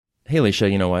Hey,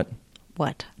 Aleasha, you know what?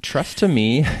 What? Trust to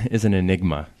me is an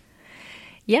enigma.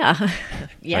 Yeah.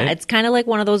 Yeah, Right? It's kind of like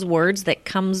one of those words that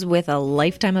comes with a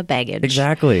lifetime of baggage.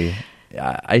 Exactly.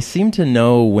 I seem to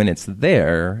know when it's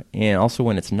there and also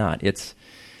when it's not. It's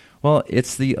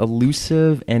the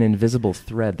elusive and invisible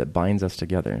thread that binds us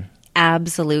together.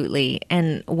 Absolutely.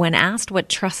 And when asked what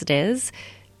trust is,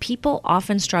 people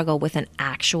often struggle with an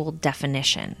actual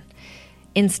definition.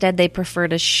 Instead, they prefer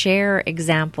to share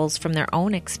examples from their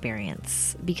own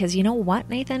experience. Because you know what,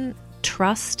 Nathan?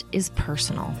 Trust is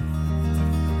personal.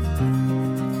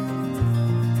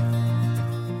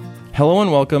 Hello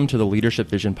and welcome to the Leadership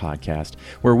Vision Podcast,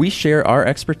 where we share our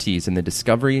expertise in the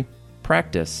discovery,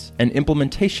 practice, and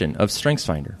implementation of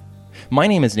StrengthsFinder. My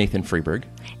name is Nathan Freeberg.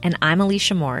 And I'm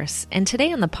Aleasha Morris. And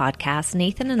today on the podcast,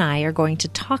 Nathan and I are going to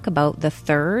talk about the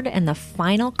third and the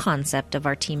final concept of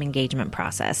our team engagement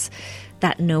process,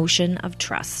 that notion of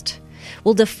trust.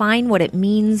 We'll define what it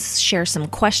means, share some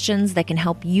questions that can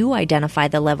help you identify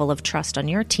the level of trust on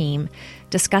your team,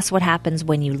 discuss what happens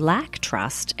when you lack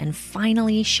trust, and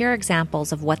finally share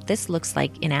examples of what this looks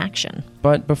like in action.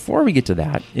 But before we get to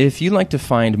that, if you'd like to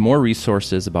find more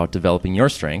resources about developing your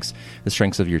strengths, the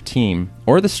strengths of your team,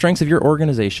 or the strengths of your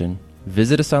organization,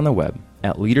 visit us on the web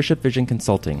at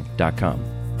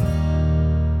leadershipvisionconsulting.com.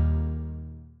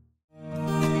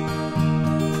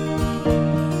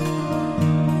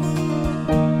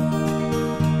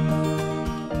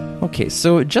 Okay,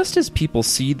 so just as people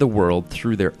see the world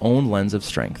through their own lens of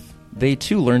strength, they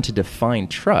too learn to define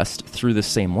trust through the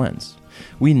same lens.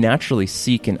 We naturally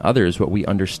seek in others what we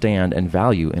understand and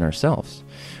value in ourselves.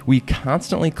 We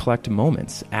constantly collect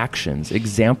moments, actions,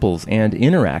 examples, and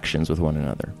interactions with one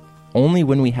another. Only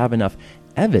when we have enough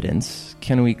evidence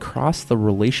can we cross the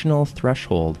relational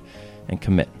threshold and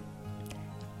commit.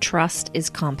 Trust is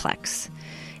complex.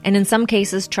 And in some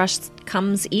cases, trust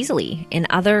comes easily. In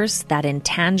others, that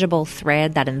intangible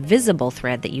thread, that invisible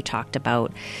thread that you talked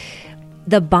about,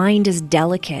 the bind is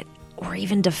delicate or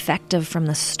even defective from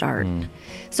the start.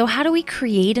 So how do we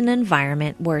create an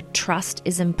environment where trust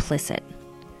is implicit?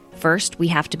 First, we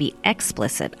have to be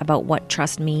explicit about what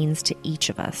trust means to each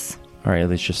of us. All right,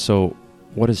 Aleasha, so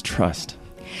what is trust?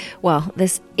 Well,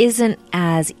 this isn't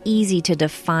as easy to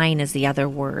define as the other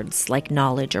words like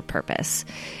knowledge or purpose.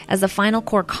 As the final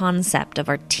core concept of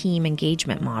our team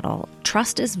engagement model,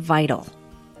 trust is vital,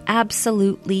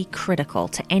 absolutely critical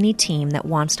to any team that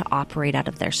wants to operate out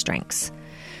of their strengths.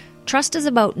 Trust is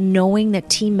about knowing that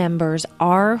team members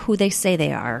are who they say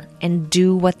they are and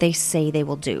do what they say they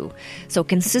will do. So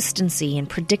consistency and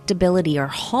predictability are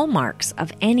hallmarks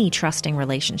of any trusting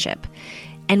relationship.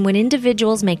 And when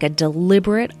individuals make a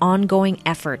deliberate, ongoing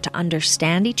effort to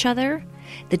understand each other,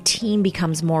 the team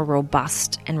becomes more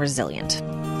robust and resilient.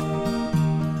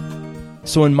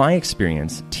 So in my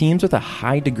experience, teams with a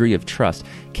high degree of trust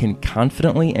can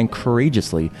confidently and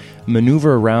courageously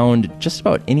maneuver around just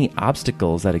about any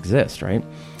obstacles that exist, right?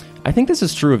 I think this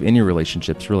is true of any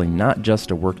relationships, really, not just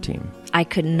a work team. I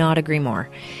could not agree more.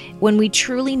 When we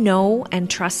truly know and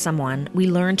trust someone, we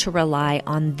learn to rely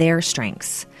on their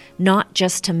strengths, not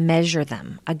just to measure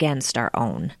them against our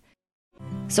own.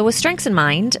 So with strengths in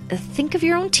mind, think of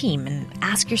your own team and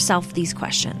ask yourself these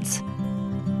questions.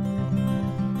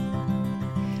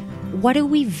 What do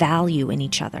we value in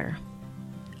each other?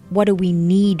 What do we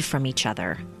need from each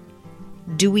other?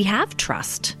 Do we have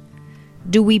trust?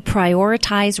 Do we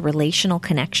prioritize relational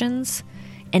connections?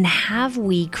 And have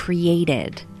we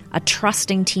created a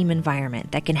trusting team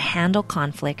environment that can handle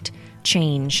conflict,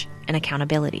 change, and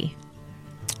accountability?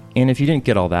 And if you didn't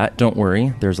get all that, don't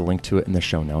worry. There's a link to it in the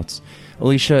show notes.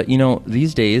 Aleasha,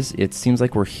 these days it seems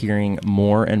like we're hearing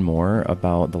more and more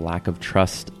about the lack of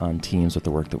trust on teams with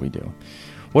the work that we do.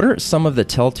 What are some of the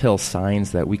telltale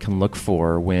signs that we can look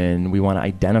for when we want to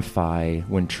identify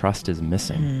when trust is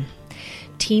missing?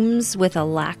 Teams with a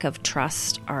lack of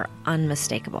trust are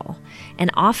unmistakable.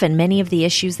 And often many of the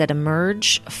issues that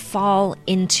emerge fall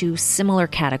into similar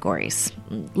categories.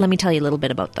 Let me tell you a little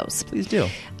bit about those. Please do.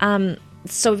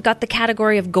 So we've got the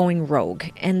category of going rogue.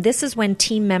 And this is when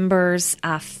team members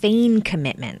feign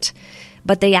commitment,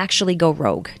 but they actually go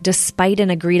rogue. Despite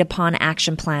an agreed upon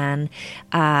action plan,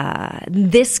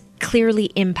 this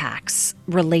clearly impacts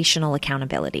relational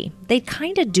accountability. They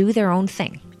kind of do their own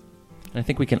thing. And I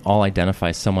think we can all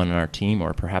identify someone on our team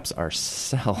or perhaps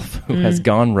ourselves who has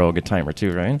gone rogue a time or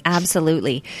two, right?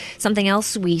 Absolutely. Something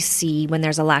else we see when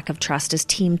there's a lack of trust is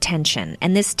team tension.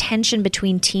 And this tension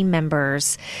between team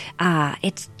members,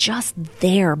 it's just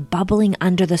there bubbling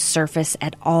under the surface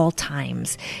at all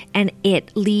times. And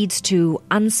it leads to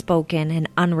unspoken and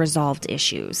unresolved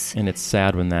issues. And it's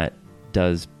sad when that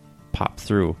does pop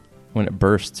through when it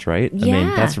bursts, right? Yeah. I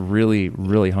mean, that's really,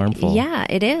 really harmful. Yeah,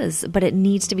 it is, but it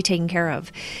needs to be taken care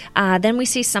of. Then we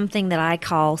see something that I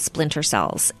call splinter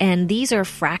cells, and these are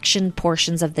fractioned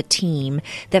portions of the team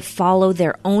that follow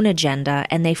their own agenda,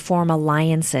 and they form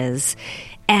alliances.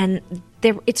 And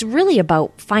it's really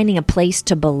about finding a place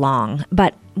to belong.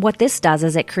 But what this does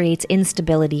is it creates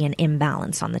instability and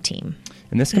imbalance on the team.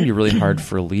 And this can be really hard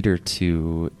for a leader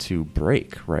to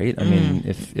break, right? I mean,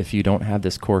 if you don't have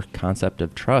this core concept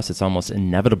of trust, it's almost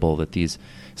inevitable that these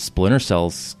splinter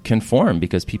cells can form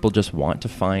because people just want to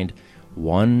find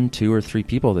 1, 2, or 3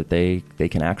 people that they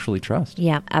can actually trust.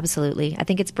 Yeah, absolutely. I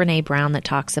think it's Brene Brown that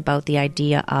talks about the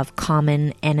idea of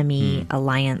common enemy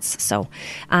alliance. So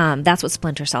that's what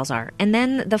splinter cells are. And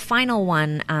then the final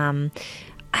one,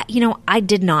 I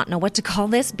did not know what to call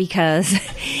this because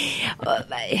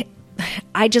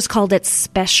I just called it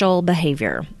special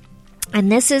behavior.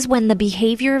 And this is when the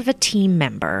behavior of a team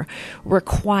member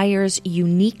requires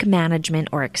unique management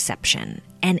or exception,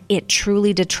 and it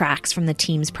truly detracts from the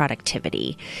team's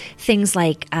productivity. Things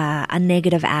like a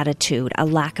negative attitude, a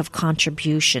lack of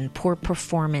contribution, poor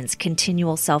performance,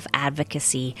 continual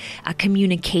self-advocacy, a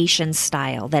communication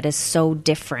style that is so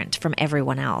different from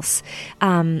everyone else.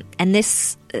 And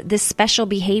this special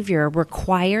behavior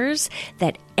requires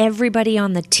that everybody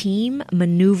on the team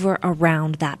maneuver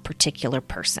around that particular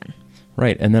person.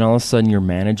 Right. And then all of a sudden you're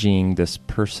managing this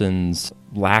person's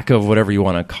lack of whatever you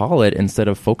want to call it instead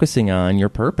of focusing on your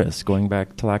purpose, going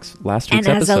back to last week's episode. And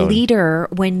as a leader,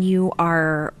 when you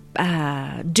are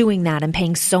doing that and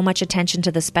paying so much attention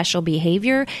to the special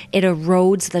behavior, it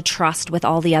erodes the trust with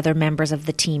all the other members of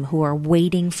the team who are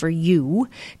waiting for you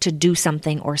to do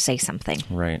something or say something.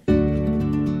 Right.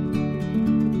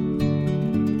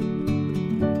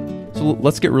 So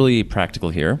let's get really practical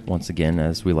here, once again,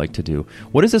 as we like to do.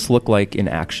 What does this look like in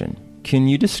action? Can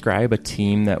you describe a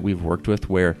team that we've worked with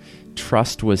where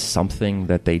trust was something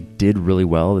that they did really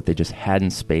well, that they just had in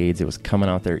spades, it was coming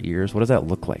out their ears? What does that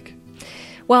look like?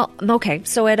 Well, okay.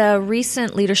 So at a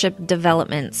recent leadership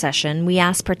development session, we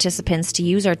asked participants to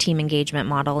use our team engagement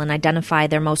model and identify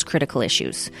their most critical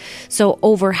issues. So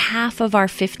over half of our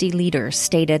 50 leaders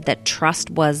stated that trust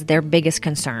was their biggest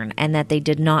concern and that they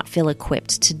did not feel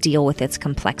equipped to deal with its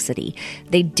complexity.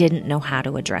 They didn't know how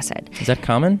to address it. Is that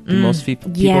common? Do most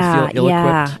people feel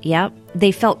ill-equipped? Yeah.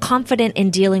 They felt confident in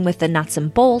dealing with the nuts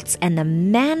and bolts and the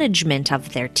management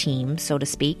of their team, so to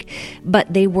speak,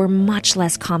 but they were much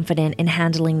less confident in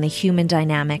handling the human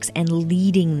dynamics and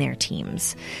leading their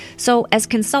teams. So as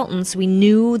consultants, we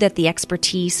knew that the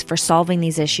expertise for solving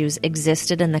these issues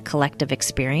existed in the collective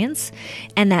experience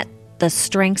and that the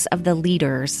strengths of the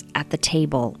leaders at the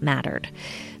table mattered.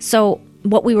 So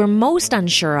what we were most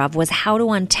unsure of was how to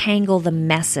untangle the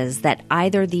messes that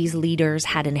either these leaders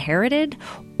had inherited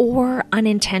or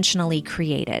unintentionally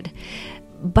created.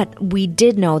 But we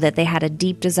did know that they had a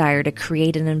deep desire to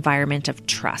create an environment of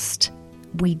trust.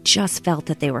 We just felt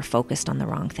that they were focused on the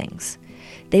wrong things.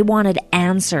 They wanted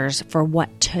answers for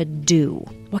what to do.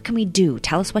 What can we do?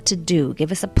 Tell us what to do.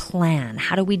 Give us a plan.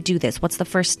 How do we do this? What's the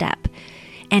first step?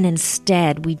 And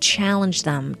instead, we challenged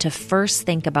them to first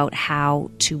think about how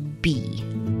to be.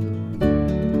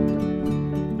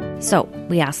 So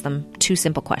we asked them 2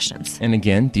 simple questions. And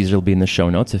again, these will be in the show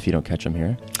notes if you don't catch them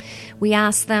here. We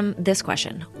asked them this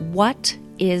question: what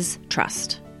is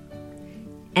trust?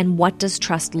 And what does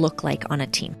trust look like on a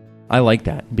team? I like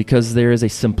that because there is a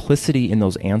simplicity in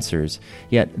those answers,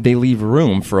 yet they leave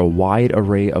room for a wide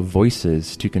array of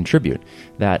voices to contribute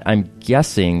that I'm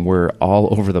guessing were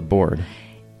all over the board.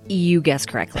 You guessed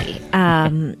correctly.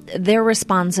 Their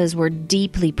responses were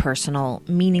deeply personal,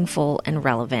 meaningful, and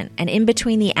relevant. And in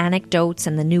between the anecdotes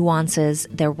and the nuances,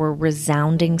 there were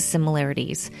resounding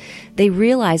similarities. They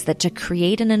realized that to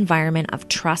create an environment of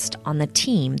trust on the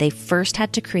team, they first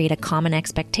had to create a common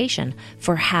expectation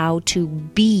for how to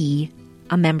be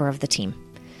a member of the team.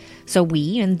 So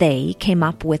we and they came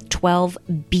up with 12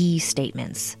 B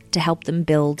statements to help them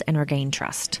build and regain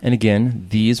trust. And again,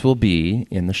 these will be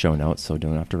in the show notes, so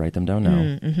don't have to write them down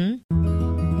now.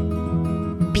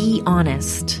 Be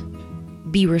honest.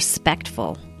 Be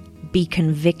respectful. Be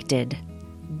convicted.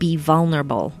 Be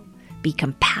vulnerable. Be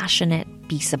compassionate.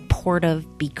 Be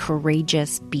supportive. Be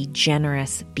courageous. Be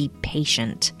generous. Be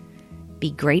patient.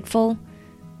 Be grateful.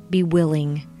 Be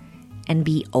willing. And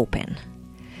be open.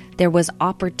 There was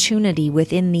opportunity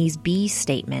within these B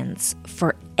statements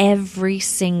for every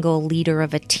single leader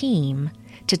of a team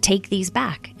to take these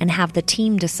back and have the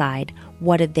team decide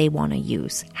what did they want to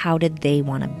use, how did they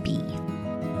want to be.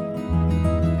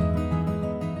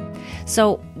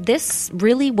 So this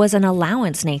really was an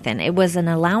allowance, Nathan. It was an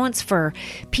allowance for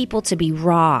people to be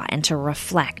raw and to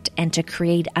reflect and to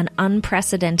create an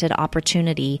unprecedented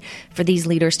opportunity for these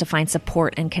leaders to find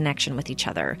support and connection with each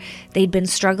other. They'd been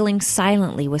struggling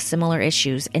silently with similar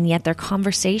issues, and yet their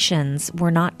conversations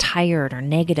were not tired or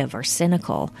negative or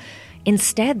cynical.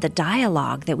 Instead, the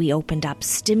dialogue that we opened up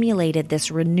stimulated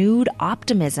this renewed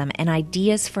optimism and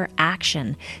ideas for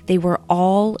action. They were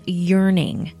all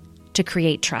yearning to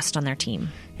create trust on their team.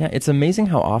 Yeah, it's amazing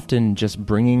how often just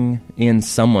bringing in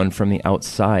someone from the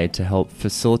outside to help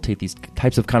facilitate these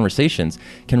types of conversations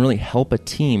can really help a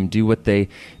team do what they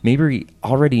maybe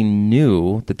already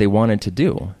knew that they wanted to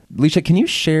do. Aleasha, can you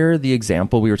share the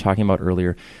example we were talking about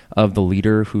earlier of the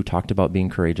leader who talked about being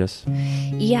courageous?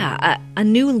 Yeah, a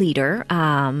new leader,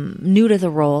 new to the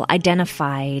role,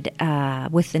 identified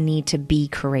with the need to be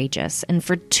courageous. And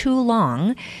for too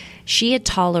long, she had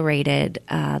tolerated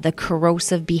the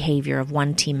corrosive behavior of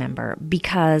one team member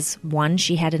because, one,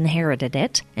 she had inherited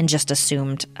it and just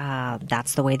assumed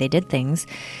that's the way they did things.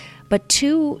 But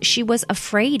two, she was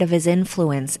afraid of his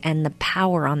influence and the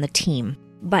power on the team.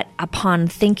 But upon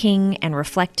thinking and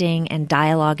reflecting and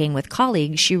dialoguing with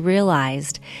colleagues, she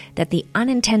realized that the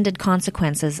unintended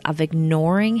consequences of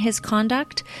ignoring his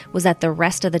conduct was that the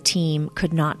rest of the team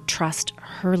could not trust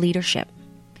her leadership.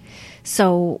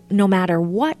 So no matter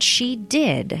what she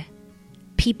did,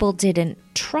 people didn't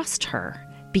trust her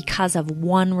because of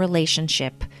one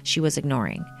relationship she was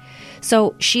ignoring.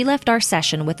 So she left our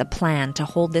session with a plan to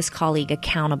hold this colleague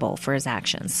accountable for his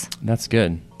actions. That's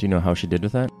good. Do you know how she did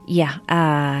with that? Yeah.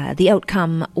 The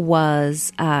outcome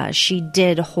was she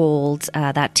did hold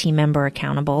that team member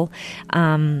accountable,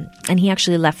 and he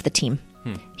actually left the team.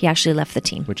 He actually left the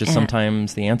team. Which is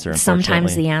sometimes the answer,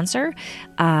 Sometimes the answer.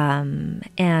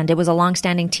 And it was a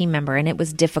longstanding team member, and it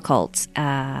was difficult,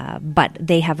 but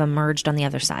they have emerged on the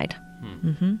other side.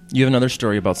 Mm-hmm. You have another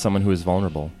story about someone who is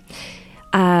vulnerable.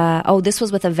 This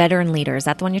was with a veteran leader. Is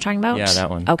that the one you're talking about? Yeah,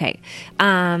 that one. Okay.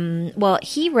 Well,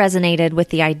 he resonated with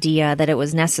the idea that it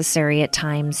was necessary at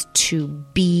times to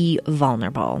be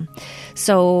vulnerable.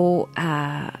 So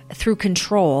through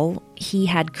control, he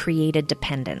had created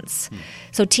dependence.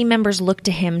 So team members looked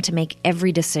to him to make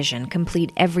every decision,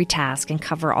 complete every task, and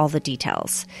cover all the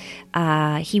details.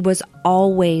 He was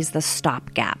always the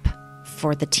stopgap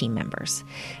for the team members.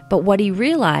 But what he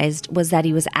realized was that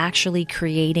he was actually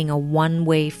creating a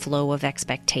one-way flow of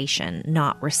expectation,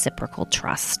 not reciprocal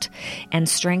trust. And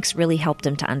strengths really helped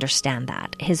him to understand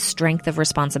that. His strength of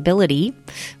responsibility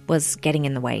was getting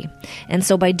in the way. And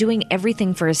so by doing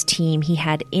everything for his team, he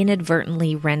had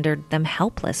inadvertently rendered them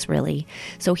helpless, really.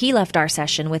 So he left our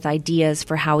session with ideas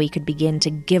for how he could begin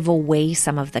to give away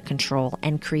some of the control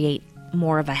and create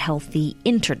more of a healthy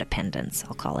interdependence,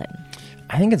 I'll call it.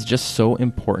 I think it's just so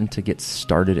important to get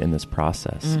started in this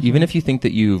process. Mm-hmm. Even if you think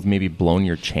that you've maybe blown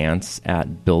your chance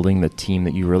at building the team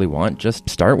that you really want, just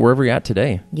start wherever you're at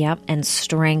today. Yep, and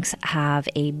strengths have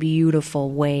a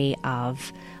beautiful way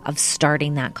of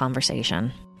starting that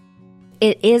conversation.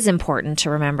 It is important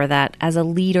to remember that as a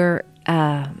leader,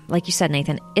 like you said,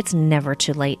 Nathan, it's never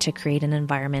too late to create an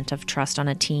environment of trust on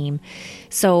a team.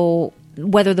 So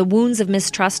whether the wounds of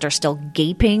mistrust are still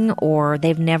gaping or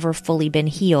they've never fully been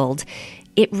healed,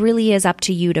 it really is up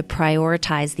to you to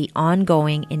prioritize the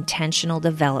ongoing intentional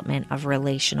development of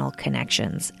relational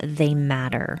connections. They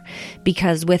matter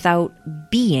because without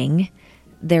being,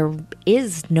 there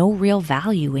is no real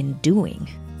value in doing.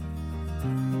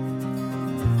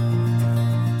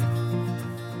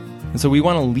 And so we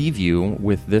want to leave you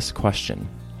with this question.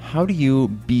 How do you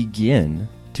begin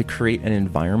to create an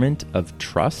environment of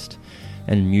trust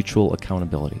and mutual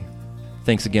accountability?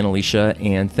 Thanks again, Aleasha,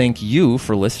 and thank you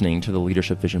for listening to the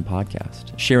Leadership Vision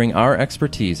podcast, sharing our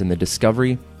expertise in the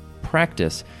discovery,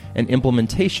 practice, and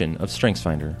implementation of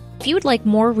StrengthsFinder. If you would like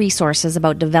more resources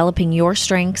about developing your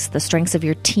strengths, the strengths of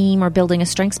your team, or building a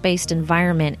strengths-based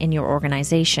environment in your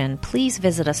organization, please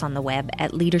visit us on the web at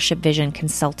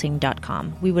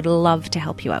leadershipvisionconsulting.com. We would love to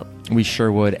help you out. We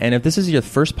sure would. And if this is your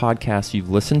first podcast you've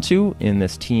listened to in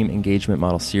this team engagement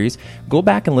model series, go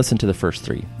back and listen to the first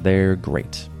 3. They're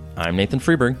great. I'm Nathan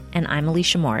Freeberg. And I'm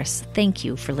Aleasha Morris. Thank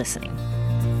you for listening.